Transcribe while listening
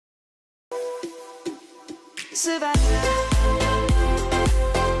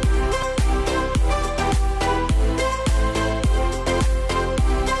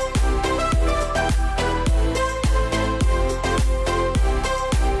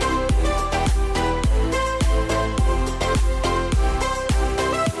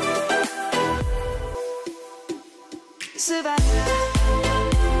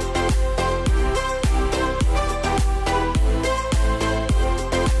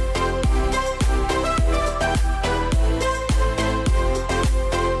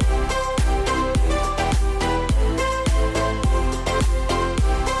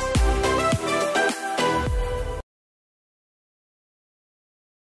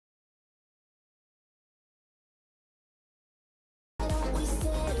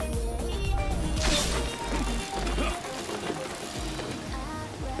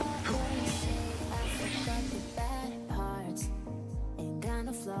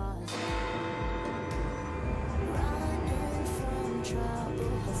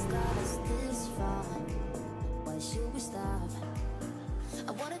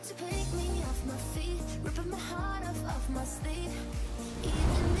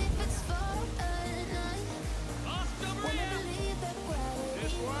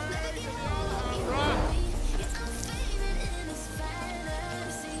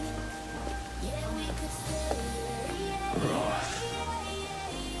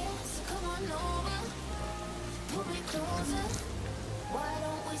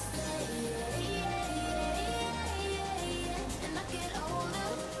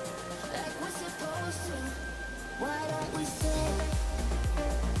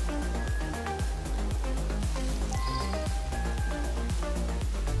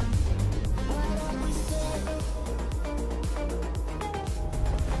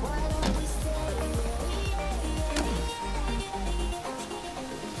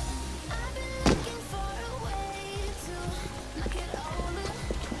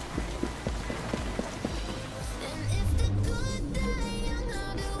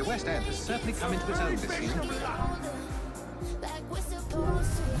West End has certainly come into its own this season.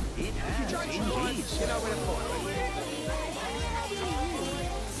 It has, indeed.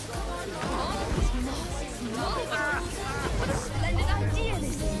 What a splendid idea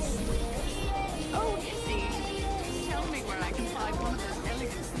this is! Oh, see, tell me where I can find one of those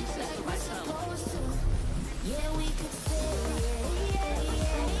elegant pieces for myself. Yeah, we could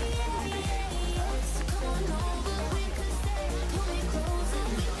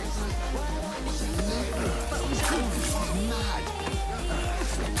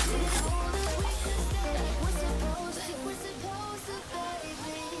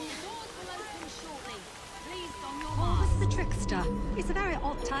Trickster. It's a very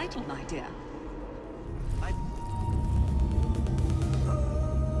odd title, my dear.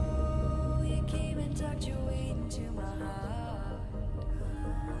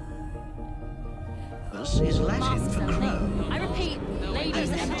 This is Latin for crow. I repeat, ladies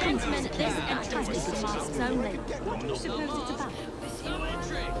and gentlemen, this entrance is for masks only. What do you suppose it's about?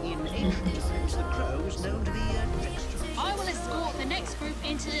 In ancient times, the crow was known to be a trickster. I will escort the next group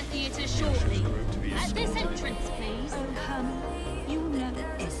into the theatre shortly. At this entrance, please. Oh, honey, you know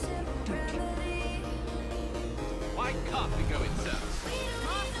this, don't you? Why can't we go in, sir?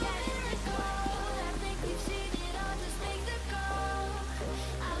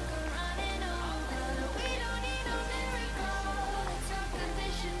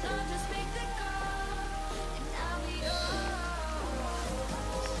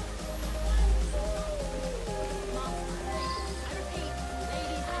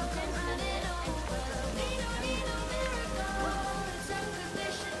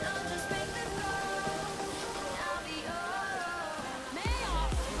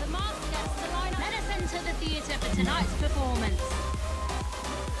 Theatre for tonight's performance.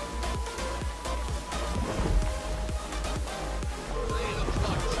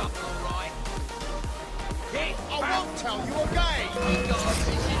 I won't tell you again!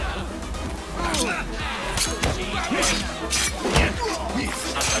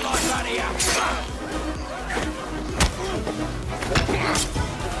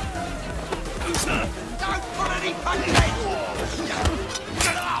 Don't put any pancakes!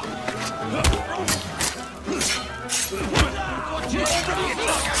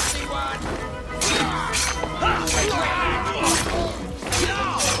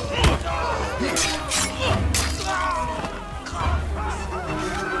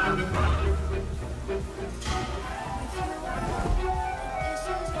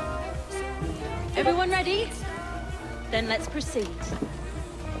 Everyone ready? Then let's proceed.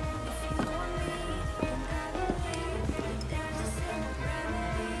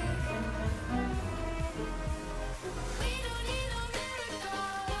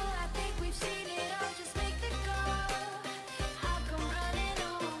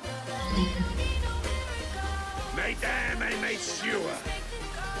 Mesdames et messieurs,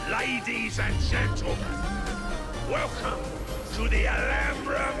 ladies and gentlemen, welcome to the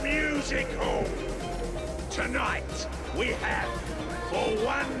Alhambra Music Hall. Tonight, we have, for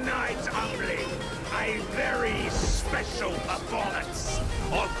one night only, a very special performance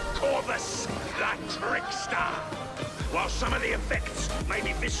of Corvus the Trickster. While some of the effects may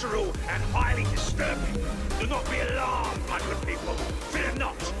be visceral and highly disturbing, do not be alarmed, my good people. Fear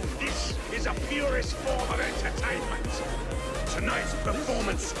not, this is a purest form of entertainment. Tonight's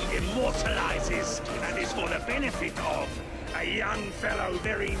performance immortalizes and is for the benefit of a young fellow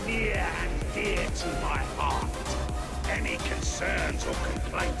very near and dear to my heart. Any concerns or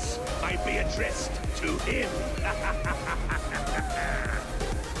complaints may be addressed to him.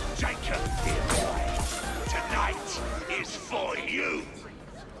 Jacob, dear boy, tonight is for you.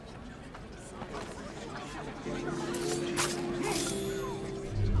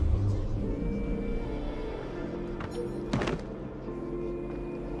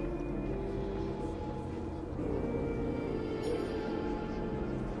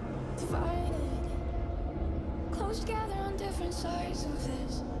 Close together on different sides of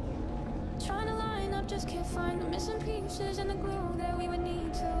this. Trying to line up, just can't find the missing pieces in the glue that we would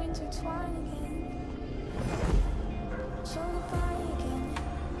need to intertwine again. So goodbye again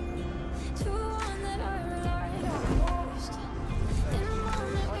to the one that I relied on most. In a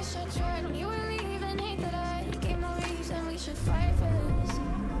moment, wish I tried when you were leaving. Hate that I gave no reason we should fight for this.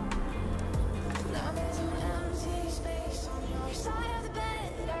 Now there's an empty space on your side of the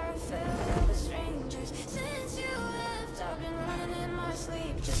bed. I feel with strangers. Since you left, I've been running in my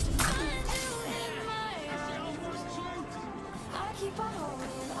sleep just to find you in my arms. I keep on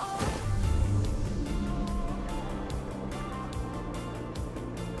holding on.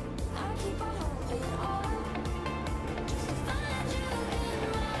 I keep on holding on. Just to find you in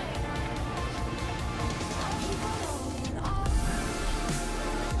my arms. I keep on holding on.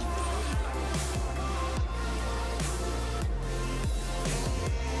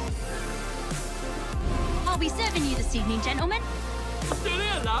 I'll be serving you this evening, gentlemen. Still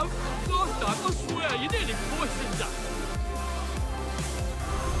here, love? Last time, I swear, you nearly poisoned us.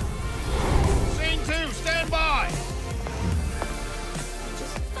 Scene 2, stand by!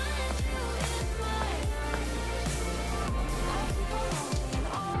 Just to find you in my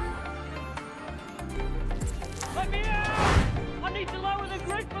arms. I keep on holding on. Let me out! I need to lower the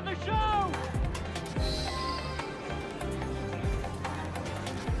grid for the show!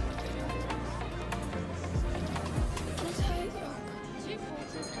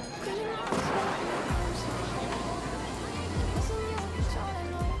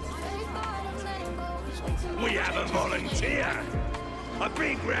 We have a volunteer. A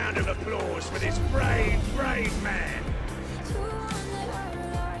big round of applause for this brave, brave man.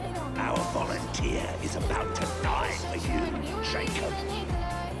 Our volunteer is about to die for you, Jacob.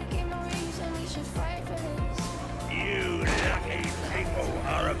 You lucky people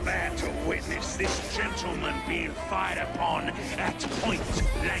are about to witness this gentleman being fired upon at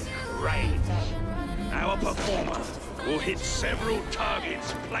point-blank range. Our performer will hit several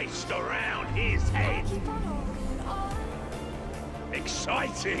targets placed around his head.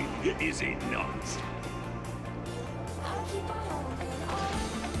 Exciting, is it not?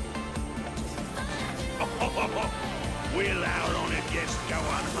 Will our honored guest go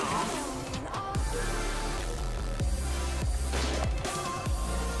unharmed?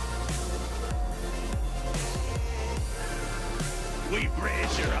 We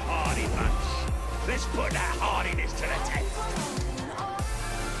British are a hardy bunch. Let's put that hardiness to the test.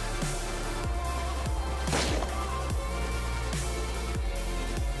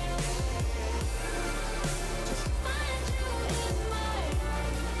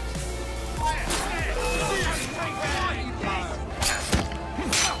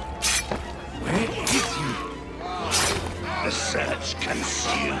 Where is he? The search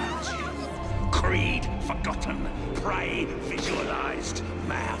consumed you. Creed forgotten, prey visualized,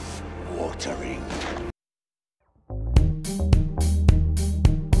 mouth watering.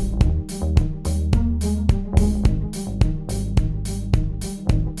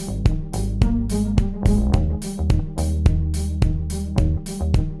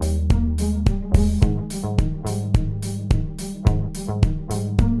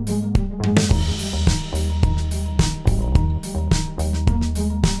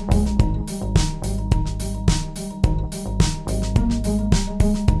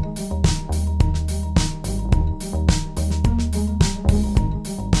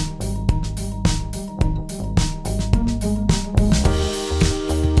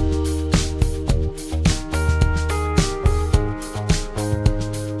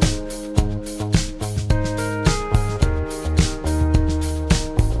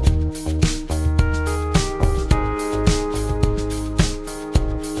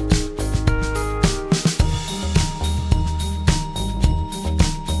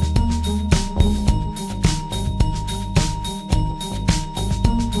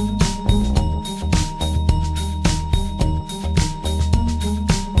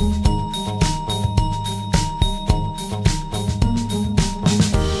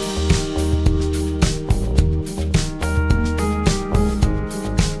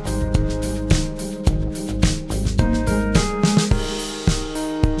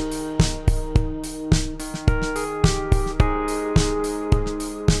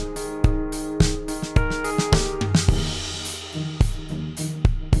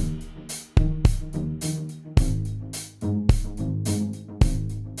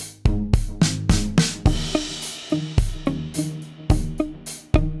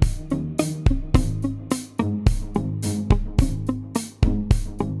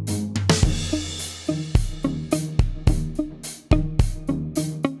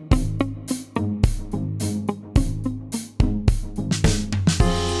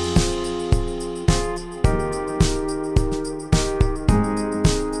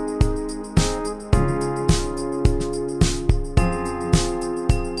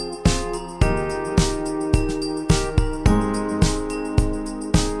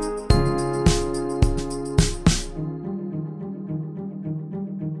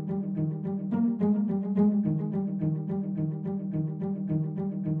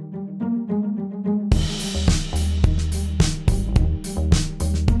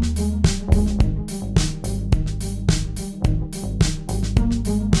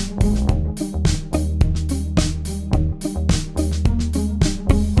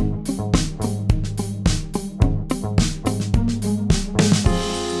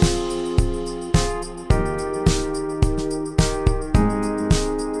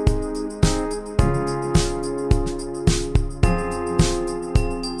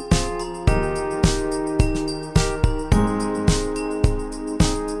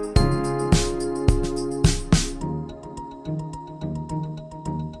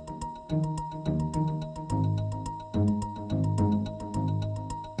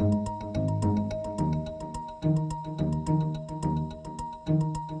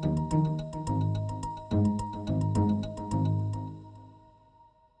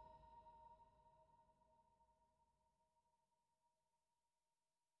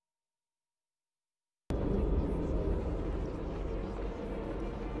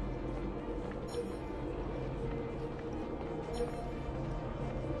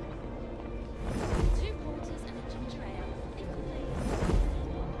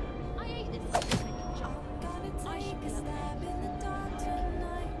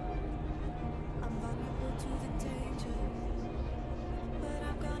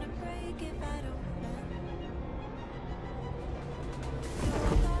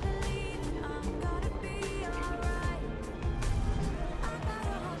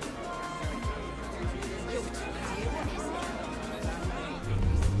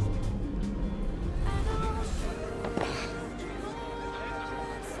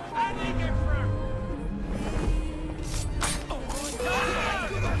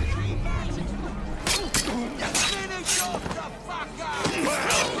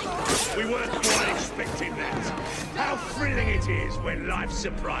 weren't quite expecting that. How thrilling it is when life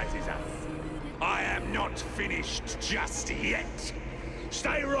surprises us. I am not finished just yet.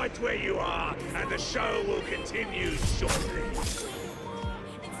 Stay right where you are, and the show will continue shortly.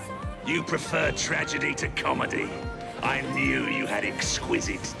 You prefer tragedy to comedy. I knew you had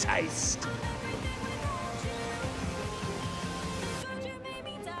exquisite taste.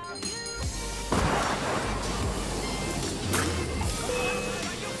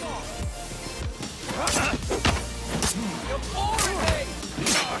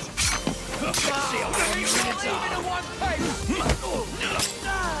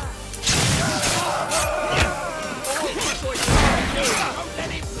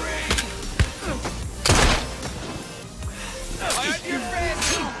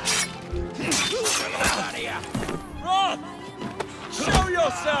 Show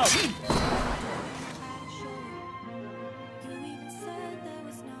yourself!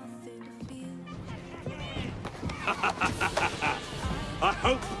 I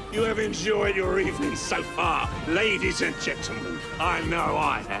hope you have enjoyed your evening so far, ladies and gentlemen. I know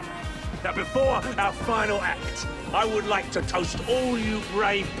I have. Now, before our final act, I would like to toast all you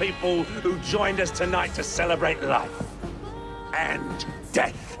brave people who joined us tonight to celebrate life and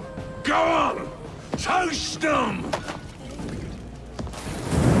death. Go on! Toast them!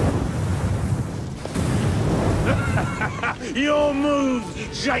 Your move,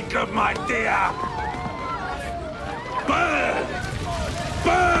 Jacob, my dear! Burn!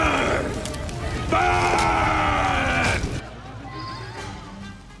 Burn! Burn!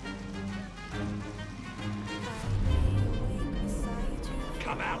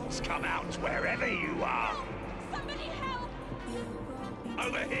 Come out, wherever you are. Somebody help!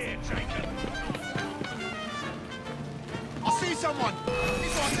 Over here, Jacob. I see someone!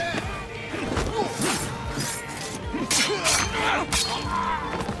 He's right there!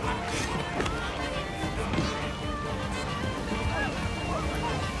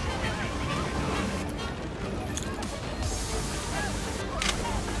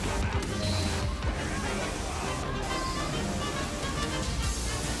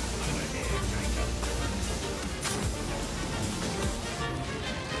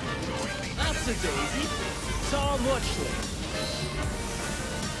 That's a daisy. So much less.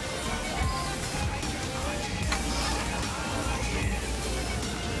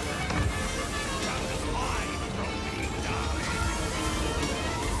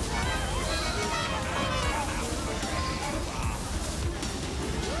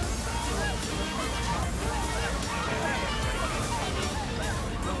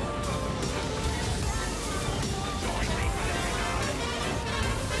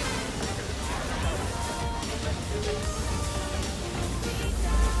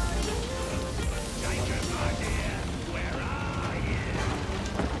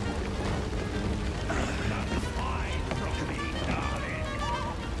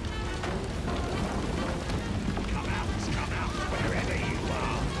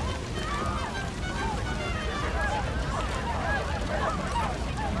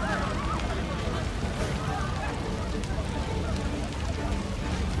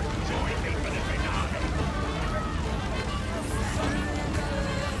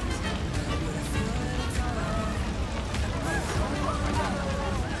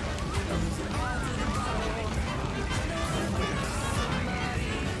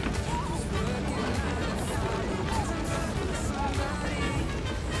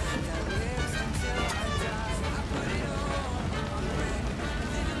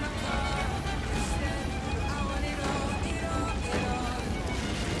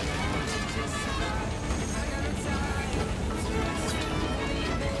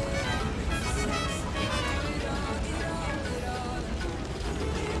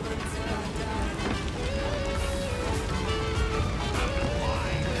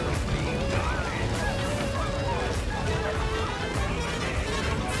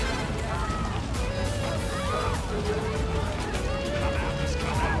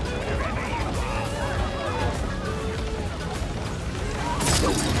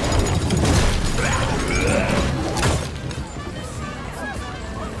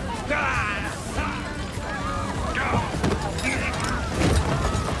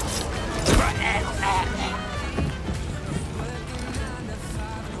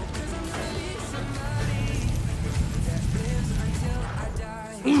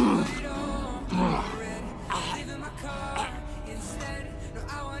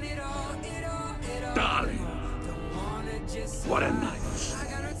 Darling, what a night.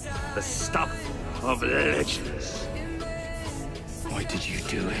 The stuff of legends. Why did you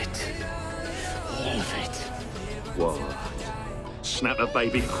do it? All of it. What? snap a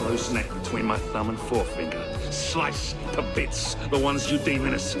baby crow's neck between my thumb and forefinger. Slice to bits the ones you deem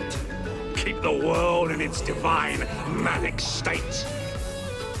innocent. Keep the world in its divine, manic state.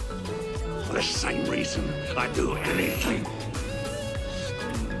 For the same reason, I'd do anything.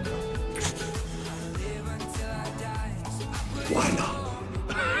 Why not?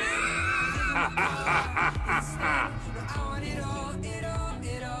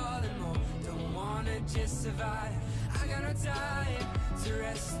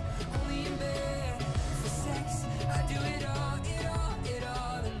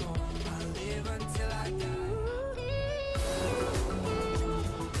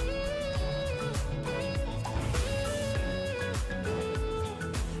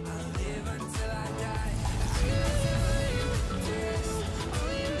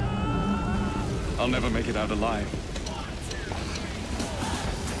 I'll never make it out alive.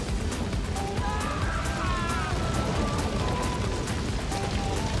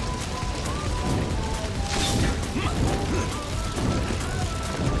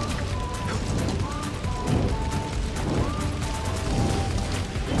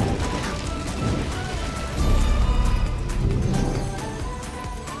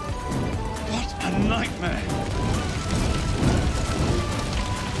 What a nightmare!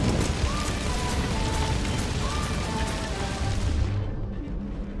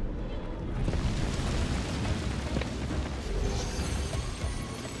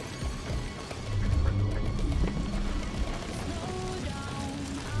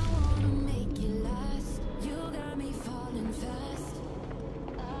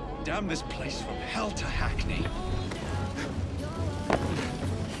 Damn this place from hell to Hackney.